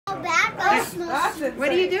What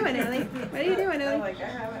are you doing, Ellie? What are you doing, Ellie? Like, I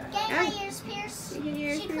haven't. Getting my ears pierced. Getting your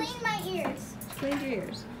ears She pierced? cleaned my ears. Cleaned your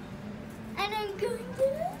ears. And I'm going to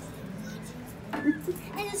this.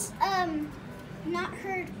 And it's not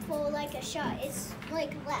hurtful like a shot. It's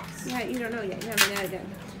like less. Yeah, you don't know yet. You haven't had it done.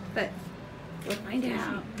 But we'll find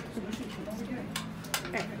out.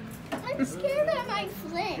 Right. I'm scared I might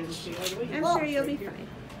flinch. I'm sure you'll be fine.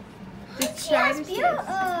 Just She try has to stay.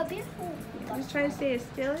 beautiful. Just try to stay as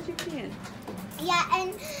still as you can. Yeah,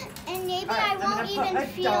 and maybe All right, I won't I'm even gonna put a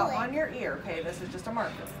feel dot it. on your ear. Okay, this is just a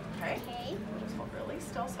marker. Okay. Okay. Just hold really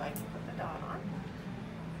still so I can put the dot on.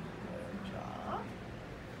 Good job.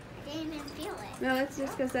 I didn't even feel it. No, that's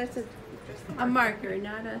just because that's Just the a marker,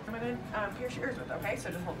 not a... I'm gonna pierce your ears with. Okay, so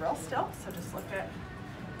just hold real still. So just look at.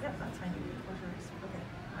 Yep, that's fine. Close your eyes. Okay.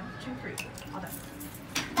 1, 2, 3. All done.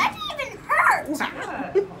 That didn't even hurt.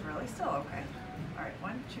 Good. Hold really still. Okay. All right.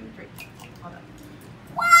 1, 2, 3. All done.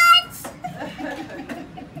 What?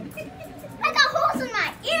 I got holes in my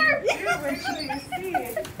ear. Here, make sure you see.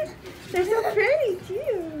 They're so pretty,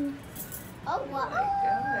 too. Oh, There wow. you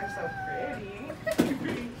go. They're so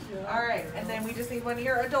pretty. All right, and then we just need one of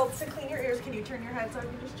your adults to clean your ears. Can you turn your head so I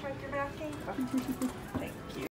can just check your masking? Thank you.